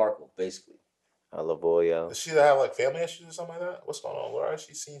Meghan Markle, basically. I love boy, yo. Does she have like family issues or something like that? What's going on? Where has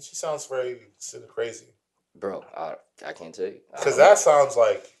she seen? She sounds very crazy. Bro, I can't tell you. Because that sounds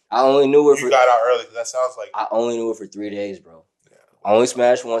like I only knew her you got out early. Because that sounds like I only knew her for 3 days, bro. Yeah. I only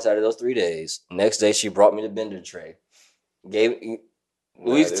smashed once out of those 3 days. Next day, she brought me the bender tray.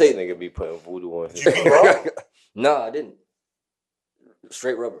 Louise This take nigga be putting voodoo on Did his. you beat her up? No, I didn't.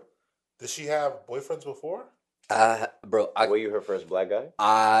 Straight rubber. Did she have boyfriends before? Were you her first black guy?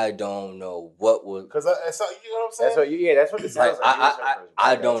 I don't know what was. Because that's not, you know what I'm saying. That's what you. Yeah, that's what it Like, sounds like. You was her first I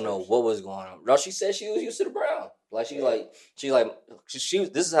black guy don't type know shit. what was going on. No, she said she was used to the brown. Like she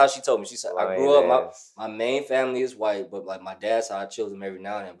this is how she told me. She said, I grew up, Lying ass. my main family is white, but like my dad's side, I chill with them every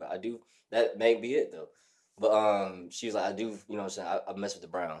now and then. But I do, that may be it though. But she was like, I do, you know what I'm saying? I mess with the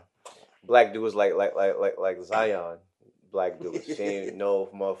brown. Black dudes like Zion. Black dudes. She ain't no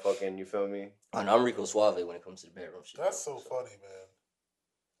motherfucking. You feel me? And I'm Rico Suave when it comes to the bedroom shit. That's so funny, man.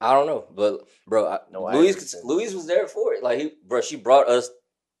 I don't know, but bro, Louise was there for it. Like she brought us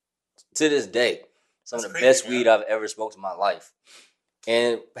to this day some That's of the crazy, best man. weed I've ever smoked in my life,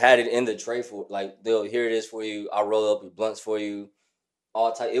 and had it in the tray for like here it is for you. I'll roll up with blunts for you,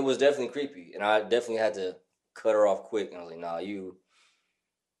 all type. It was definitely creepy, and I definitely had to cut her off quick. And I was like, nah, you.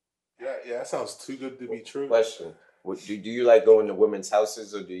 Yeah, that sounds too good to be true. Question: do you like going to women's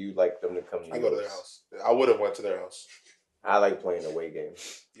houses or do you like them to come to I yours? go to their house. I would have went to their house. I like playing away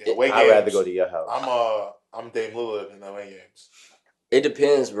games. Yeah, away I'd games. rather go to your house. I'm Dame Lillard in away games. It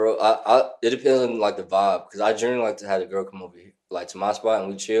depends, bro. It depends on like the vibe, because I generally like to have the girl come over here, like to my spot, and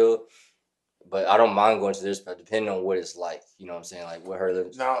we chill. But I don't mind going to their spot, depending on what it's like. You know what I'm saying? Like what her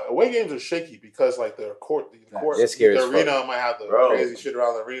lives. Now away games are shaky because like the They're scary the as fuck. arena might have the crazy shit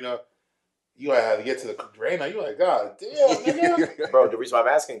around the arena. You might have to get to the arena. You like, God damn, nigga. Bro, the reason why I'm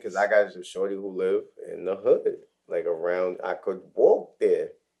asking because I got a shorty who live in the hood, like around. I could walk there,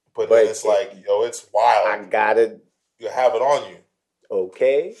 But then it's like, yo, it's wild. I gotta. You have it on you.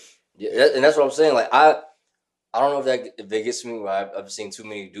 Okay. Yeah, and that's what I'm saying. Like I don't know if that gets to me where I've seen too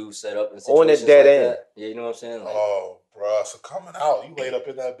many dudes set up in situations On the dead like end. that. Yeah, you know what I'm saying? Like, Oh, bro. So coming out, you laid up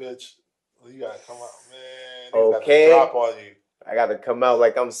in that bitch. You gotta come out, man. Niggas Okay. got to drop on you. I gotta come out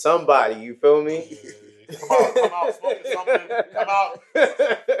like I'm somebody. You feel me? Come out, smoking something. Come out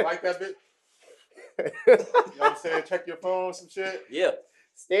like that bitch. You know what I'm saying? Check your phone, some shit. yeah.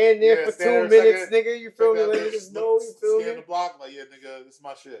 Stand there for stand 2 there a minutes, second. nigga. You feel me? Check Let that niggas bitch, know. You feel Scan me? the block, like, yeah, nigga, this is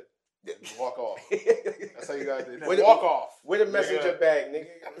my shit. Just walk off. That's how you gotta do it. With Then walk off. With a messenger Nigga. bag, nigga.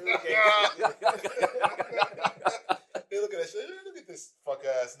 Hey, look at that shit. Look at this fuck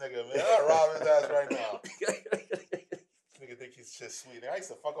ass nigga, man. I'll rob his ass right now. Nigga think he's shit sweet. I used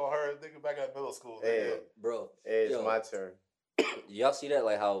to fuck on her nigga back at middle school. Hey, Bro. it's Yo. my turn. Y'all see that?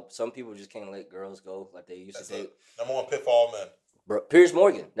 Like how some people just can't let girls go like they used That's to date. number one pitfall of men. Bro, Piers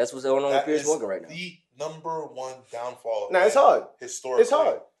Morgan. That's what's going on with That Piers is Morgan right now. the number one downfall of Nah, men. it's hard. Historically. It's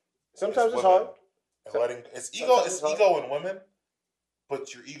hard. Sometimes it's women. hard. And letting it's ego. Sometimes It's it's hard. ego in women,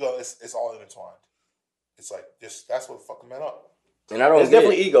 but your ego is all intertwined. It's like just that's what fucking men up. And I don't It's get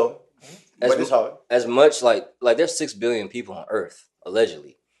definitely it. ego, As but it's hard. As much like there's 6 billion people on Earth,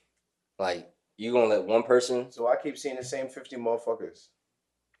 allegedly. Like, you gonna let one person So I keep seeing the same 50 motherfuckers.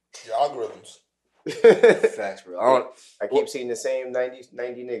 Your algorithms. facts, bro. I keep seeing the same 90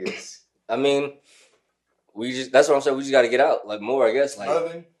 niggas. I mean, that's what I'm saying. We just gotta get out, like more, I guess. Like, Another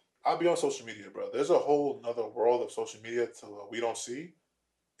thing, I'll be on social media, bro. There's a whole nother world of social media we don't see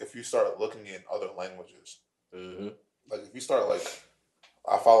if you start looking in other languages. Like if you start like,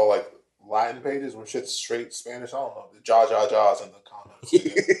 I follow like Latin pages where shit's straight Spanish. I don't know the jaws in the comments.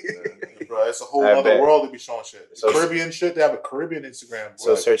 Yeah, bro, it's a whole I other bet. world to be showing shit. So- Caribbean shit. They have a Caribbean Instagram.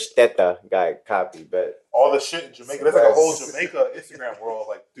 So like, search Theta, guy, copy, bet. all the shit in Jamaica. There's like a whole Jamaica Instagram world.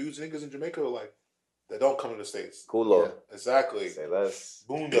 Like dudes, niggas in Jamaica, like that don't come to the States. Cool. Yeah. Exactly. Say less.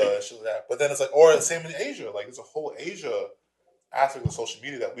 Boonda and shit like that. But then it's like, or the same in Asia. Like, there's a whole Asia aspect of social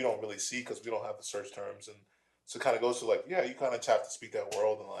media that we don't really see because we don't have the search terms. And so it kind of goes to like, yeah, you kind of have to speak that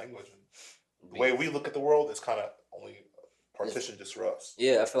world and language. And the way we look at the world is kind of only partitioned just for us.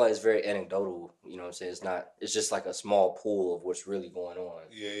 Yeah, I feel like it's very anecdotal. You know what I'm saying? It's not. It's just like a small pool of what's really going on.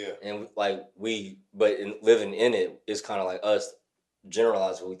 Yeah. And like but in living in it, it's kind of like us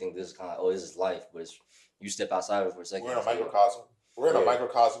generalize what we think this is kind of. Oh, this is life, but it's, you step outside of it for a second. We're in a microcosm. We're in a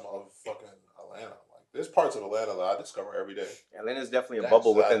microcosm of fucking Atlanta. Like there's parts of Atlanta that I discover every day. Atlanta's definitely a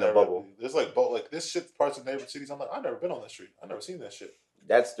bubble within a bubble. There's like this shit parts of neighborhood cities. I'm like, I've never been on that street. I've never seen that shit.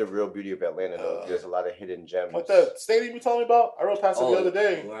 That's the real beauty of Atlanta, though. There's a lot of hidden gems. Like the stadium you telling me about, I rode past it the other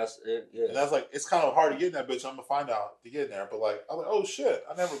day. And I was like, it's kind of hard to get in that bitch. I'm gonna find out to get in there. But like, I'm like, oh shit,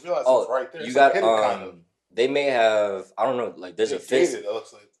 I never realized it was right there. You it's got like kind of. They may have, I don't know, like there's a fence. It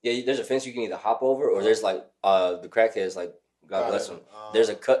looks like. Yeah, there's a fence you can either hop over, or there's like the crackheads, like God bless them. There's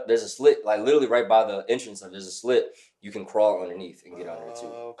a slit, like literally right by the entrance. There's a slit you can crawl underneath and get under it too.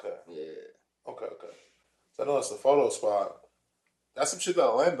 Okay. Yeah. Okay. So I know it's the photo spot. That's some shit that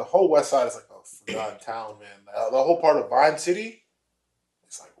Atlanta. The whole west side is like a forgotten town, man. The whole part of Vine City,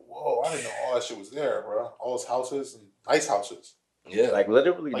 it's like, whoa, I didn't know all that shit was there, bro. All those houses and nice houses. Yeah, like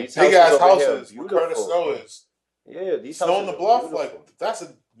literally like these big ass houses where Curtis Snow is. Yeah, these Snow on the Bluff, like that's a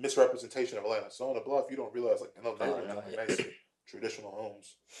misrepresentation of Atlanta. Snow on the Bluff, you don't realize like in those neighborhoods, nice traditional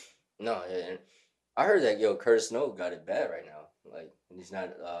homes. No, and I heard that Curtis Snow got it bad right now. Like he's not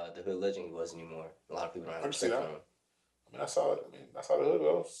the hood legend he was anymore. A lot of people don't have respect for him. I mean, that's how the hood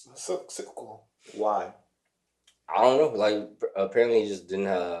goes. It's cyclical. Why? I don't know. Like apparently he just didn't.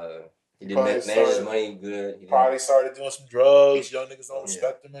 He didn't manage his money good. Probably started doing some drugs. Young niggas don't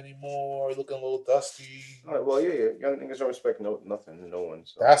respect him anymore. Looking a little dusty. All right, well, yeah. Young niggas don't respect nothing, no one.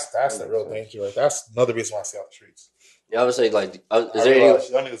 So. That's the real danger. Right? That's another reason why I stay out the streets. Yeah, I would say like, is there any?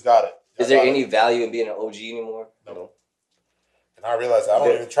 Young niggas got it. Is there any value in being an OG anymore? No. And I realize I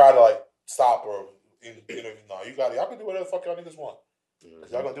don't even try to like stop or no. You got it. Y'all can do whatever the fuck y'all niggas want.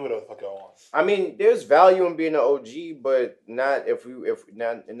 Y'all gonna do whatever the fuck y'all want. I mean, there's value in being an OG, but not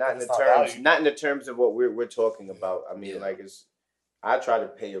not in the terms of what we're talking about. I mean, like I try to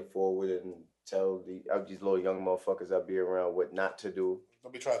pay it forward and tell these little young motherfuckers I be around what not to do.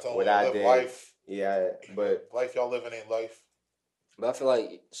 Don't be trying to tell them to live life. Yeah, but life y'all living ain't life. But I feel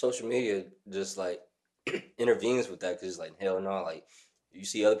like social media just like intervenes with that because it's like hell no, like you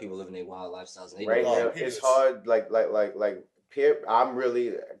see other people living their wild lifestyles. And right now, it's hard. Like peer. I'm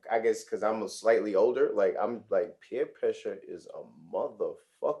really, I guess, because I'm slightly older. Like I'm like peer pressure is a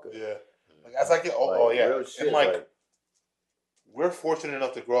motherfucker. Yeah. Like as I get older, yeah, shit, and like we're fortunate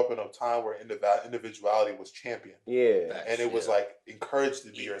enough to grow up in a time where individuality was championed. Yeah, and it was like encouraged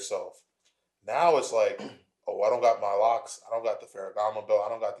to be yourself. Now it's like, oh, I don't got my locks. I don't got the Ferragamo belt. I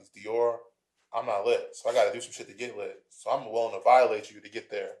don't got these Dior. I'm not lit. So I got to do some shit to get lit. So I'm willing to violate you to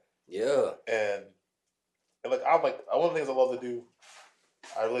get there. Yeah. And like, I'm like, one of the things I love to do,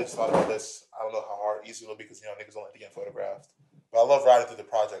 I really just thought about this. I don't know how hard, easy it'll be because, niggas don't like to get photographed. But I love riding through the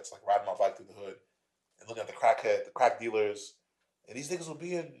projects, like riding my bike through the hood and looking at the crack dealers. And these niggas will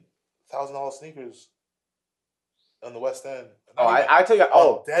be in $1,000 sneakers on the West End. Oh, I tell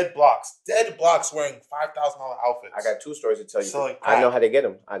you, dead blocks wearing $5,000 outfits. I got two stories to tell you. I know how to get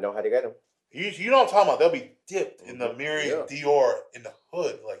them. You know what I'm talking about? They'll be dipped in the Miri Dior in the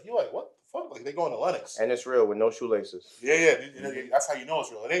hood. Like, you're like, what the fuck? Like, they going to Lennox. And it's real with no shoelaces. Yeah. That's how you know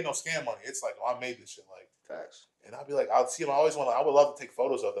it's real. It ain't no scam money. It's like, oh, I made this shit. Like, facts. And I'll be like, I'll see them. I would love to take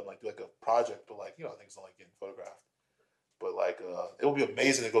photos of them, like, do like a project, but like, things don't like getting photographed. But like, it would be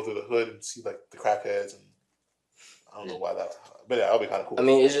amazing to go through the hood and see like the crackheads, and I don't know why that, but yeah, that'll be kind of cool. I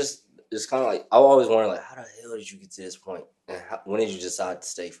mean, it's kind of like I always wonder, like, how the hell did you get to this point, and when did you decide to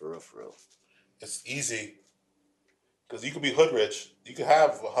stay for real? It's easy because you could be hood rich. You could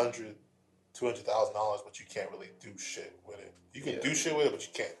have $100,000, $200,000, but you can't really do shit with it. You can do shit with it, but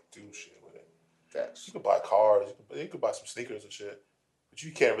you can't do shit with it. Facts. You could buy cars. You could buy some sneakers and shit, but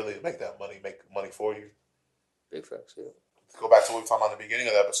you can't really make money for you. Big facts, yeah. Go back to what we were talking about in the beginning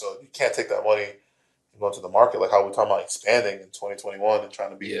of the episode. You can't take that money and go into the market, like how we're talking about expanding in 2021 and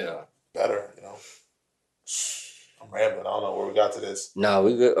trying to be better, I'm rambling. I don't know where we got to this. Nah,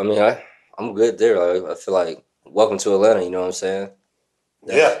 we good. I mean, I'm good there. Like, I feel like welcome to Atlanta, you know what I'm saying?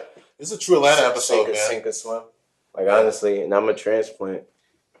 Yeah. This is a true Atlanta episode, man. Sink or swim. Like, honestly, and I'm a transplant.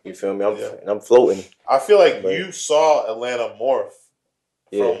 You feel me? I'm floating. I feel like you saw Atlanta morph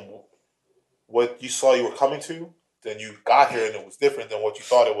from what you saw you were coming to. Then you got here and it was different than what you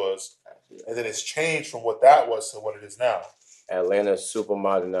thought it was. And then it's changed from what that was to what it is now. Atlanta's super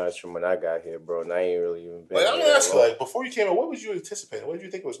modernized from when I got here, bro. And I ain't really even been. Like, I'm gonna ask you, like, before you came in, what was you anticipating? What did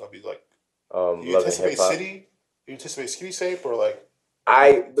you think it was gonna be like? You anticipate city? You anticipate Skinny Safe or like?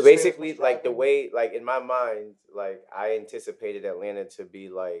 I basically like the way, like in my mind, like I anticipated Atlanta to be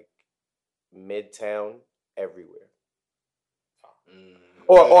like Midtown everywhere. Mm.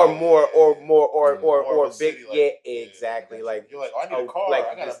 Or more of a big, city, yeah, like, exactly. yeah. Like, You're like, oh, I need a car. like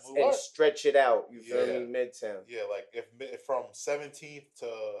I gotta just, move and up. stretch it out. You feel Yeah. me? Midtown. Yeah, like if from 17th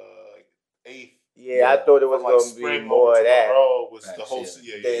to 8th. Yeah, I thought it was From like gonna be spring more over of to that Monroe was the Facts, whole yeah.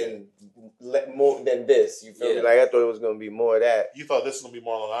 city. Yeah, more than this. You feel me? Yeah. Like I thought it was gonna be more of that. You thought this was gonna be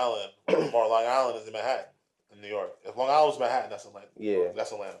more Long Island. More Long Island is in Manhattan, in New York. If Long Island was Manhattan, that's Atlanta. Yeah.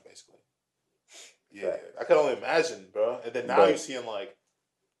 That's Atlanta, basically. Yeah, Right. I could only imagine, bro. And then now But you're seeing like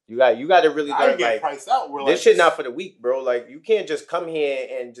you got to really now you're learn, getting like priced out. We're this like shit not for the weak, bro. Like you can't just come here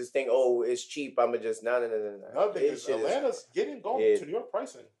and just think, oh, it's cheap. I'ma just no. Another thing This is shit is Atlanta's getting going Yeah. to New York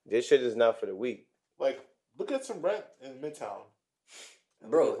pricing. this shit is not for the weak. Like, look at some rent in Midtown. And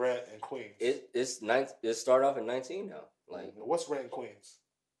Bro, look at rent in Queens. It started off at 19 now. Like What's rent in Queens?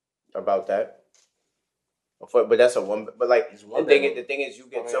 About that. But that's a one. But like It's one the thing bedroom. is, you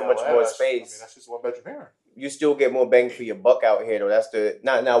get I mean, so much Atlanta, more that's- I mean, space. that's just one bedroom here. You still get more bang for your buck out here, though. That's the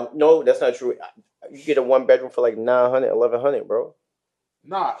no, that's not true. You get a one bedroom for like 900, 1100, bro.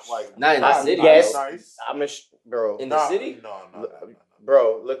 Not like Not in the city, Yes, nice. bro. In the city? No.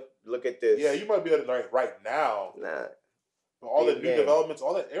 Bro, look at this. Yeah, you might be able to right now. Nah. But all the Big new game. developments,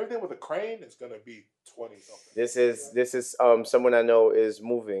 everything with a crane is gonna be 20 something. This is someone I know is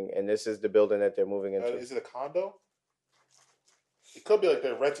moving, and this is the building that they're moving into. Is it a condo? It could be like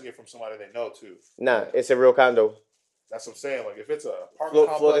they're renting it from somebody they know too. Nah, it's a real condo. That's what I'm saying. Like if it's a apartment Floor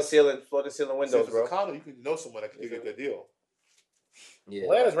to complex, ceiling see, windows, if it's bro. a condo, you can know someone that can give you a good deal. Yeah.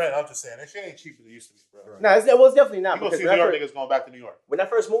 Atlanta's rent. I'm just saying, that shit ain't cheap as it used to be, bro. Nah, it was definitely not. You gonna Because see when New I, York first, niggas going back to New York. when I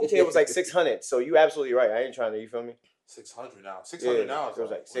first moved here, it was like 600. So you absolutely right. I ain't trying to. You feel me? 600 now. 600 Yeah, now. Is it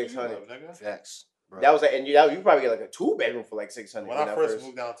was like where do you 600. live, nigga? Facts. Bro. That was like, and you probably get like a 2-bedroom for like 600. When I first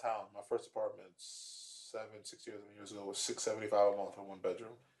moved downtown, my first apartment 6 years ago was $675 a month for one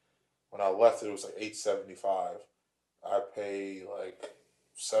bedroom. When I left, it was like $875. I pay like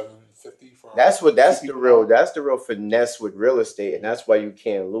 $750 for. That's two people. the real finesse with real estate, and that's why you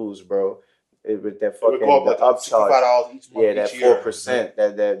can't lose, bro. With that It would fucking go up the like upcharge. $65 each month. Yeah, that each year. 4%. That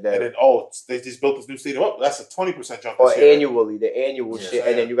And then they just built this new stadium. Oh, that's a 20% jump. or This year. annually, the annual Yeah. shit,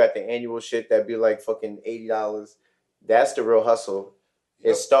 and then you got the annual shit that be like fucking $80. That's the real hustle.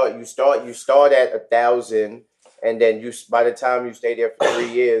 Yep. You start at 1,000, and then by the time you stay there for 3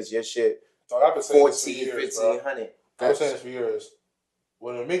 years, your shit So I've been saying this for 14, years, bro. 1,500. I've been saying this for years.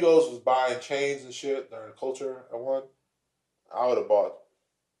 When Amigos was buying chains and shit during Culture at one, I would have bought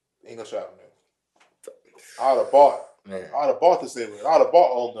English Avenue. I would have bought. Man. I would have bought this neighborhood. I would have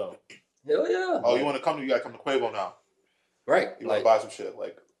bought Old No. Hell yeah. Oh, you want to come? You got to come to Quavo now. Right. You want to buy some shit?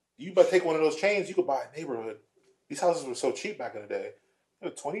 Like you better take one of those chains. You could buy a neighborhood. These houses were so cheap back in the day. They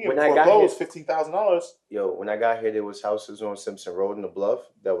were 20 When and I got foreclosed here- $15,000. Yo, when I got here, there was houses on Simpson Road in the Bluff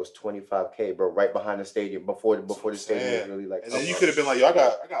that was $25K, bro, right behind the stadium before the stadium was really like. And then you up. could have been like, yo, I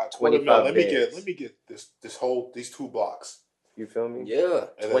got 20 mil. 25 Let bands. me get these 2 blocks. You feel me? Yeah.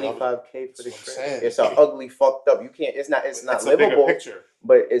 And then 25K for the That's what I'm crib. saying. It's a ugly, fucked up. You can't. It's not It's a livable. bigger picture.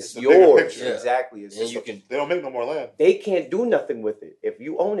 But it's It's a bigger yours. picture. Yeah. Exactly. It's And just you can. They don't make no more land. they can't do nothing with it if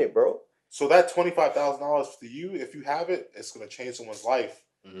you own it, bro. So that $25,000 for you, if you have it, it's gonna change someone's life.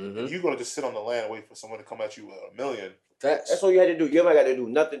 Mm-hmm. You're gonna just sit on the land and wait for someone to come at you with $1 million. Facts. That's all you had to do. You ain't got to do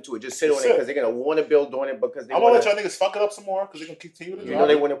nothing to it. Just sit Just on it sit. because they're gonna want to build on it because they I'm gonna want let to. y'all niggas fuck it up some more because they're gonna continue to You drop know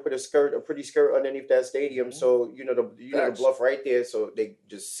they it. want to put a pretty skirt underneath that stadium, Mhm. so you know the Facts. bluff right there, so they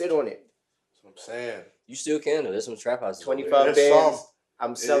just sit on it. That's what I'm saying. You still can though. There's some trap houses. over there. 25 There's bands. some.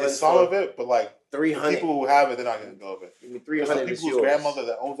 I'm selling It's some of it, but like the 300. people who have it, they're not gonna go of it. Give me Because 300 the is people whose yours. grandmother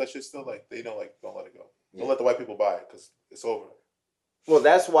that owns that shit still, like they don't let it go. Yeah. Don't let the white people buy it because it's over. Well,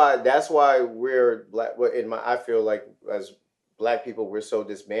 that's why we're black. I feel like as black people, we're so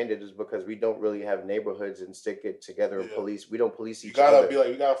disbanded is because we don't really have neighborhoods and stick it together and Yeah. police. We don't police You each gotta other. be like,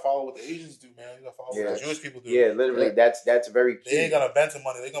 you gotta follow what the Asians do, man. You gotta follow Yeah. what the Jewish people do. Yeah, literally, Yeah. that's very key. They ain't gonna bend to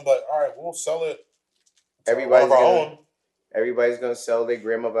money. They're gonna be like, all right, we'll sell it. to Everybody's one of our gonna- own. Everybody's gonna sell their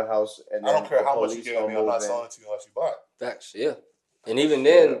grandmother house, and I then don't care the how much you police give gonna me. I'm move not in. selling it to you unless you buy it. Facts. Yeah. And even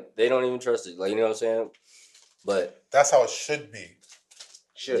then, Yeah. they don't even trust it. Like you know what I'm saying? But That's how it should be.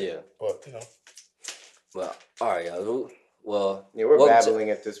 Shit. yeah. But you know, Well, all right, y'all. Well, Yeah, we're welcome babbling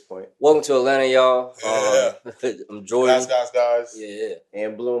at this point. welcome to Atlanta, y'all. Yeah. I'm Jordan. guys. Yeah, yeah.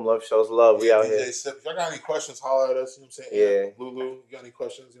 And Bloom love shows love. We out DJ here. Sip. If y'all got any questions, holler at us. You know what I'm saying? Yeah. Lulu, you got any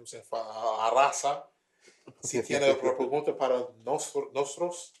questions? You know what I'm saying? Arrasa. Si tiene una pregunta para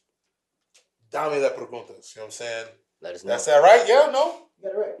nosotros, dame la preguntas. You know what I'm saying? Let us know. That's that right? Yeah, no? You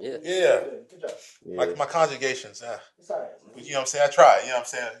got it right. Yeah. Yeah. Good job. Yeah. My conjugations. It's all right. But you know what I'm saying? I try. You know what I'm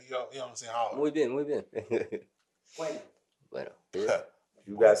saying? You know what I'm saying? Holler. Muy bien, muy bien. Bueno. Bueno. Yeah.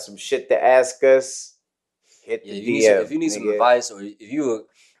 You got some shit to ask us? Hit the DM. If you need some advice, or if you,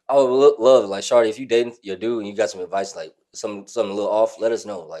 I would love like Shawty. If you dating your dude and you got some advice, like something a little off, let us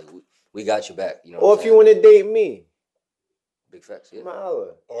know. Like we got your back. You know. Or if you want to date me, big facts. Yeah.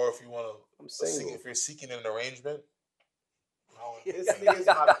 Or if you want to, I'm single. if you're seeking an arrangement. This nigga's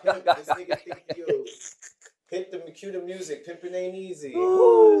my pimp. This nigga think yo. Pimp the cue the music. Pimping ain't easy.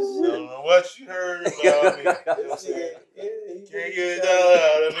 Oh, I don't know what you heard about me. This nigga, Can't get it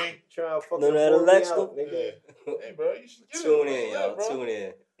out of me. Trying to fucking No, that fork me Alexa. out, nigga. Yeah. Hey, bro, you should get Tune it, in, bro. y'all. Bro. Tune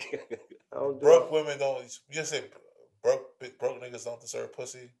in. I don't do Broke it. women don't. You just say broke niggas don't deserve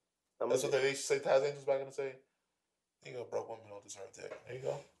pussy. That's what they used to say. Taz Angels back in the day. You go, broke women don't deserve dick. There you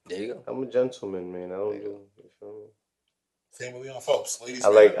go. There you go. I'm a gentleman, man. I don't do. You feel me? Same with Leon Phelps, ladies. I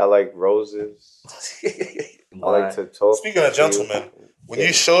like roses. I like to talk. Speaking of gentlemen, when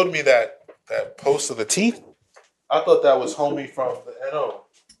you showed me that post of the teeth, I thought that was homie from the NO.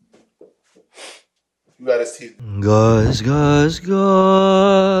 You got his teeth. Guys.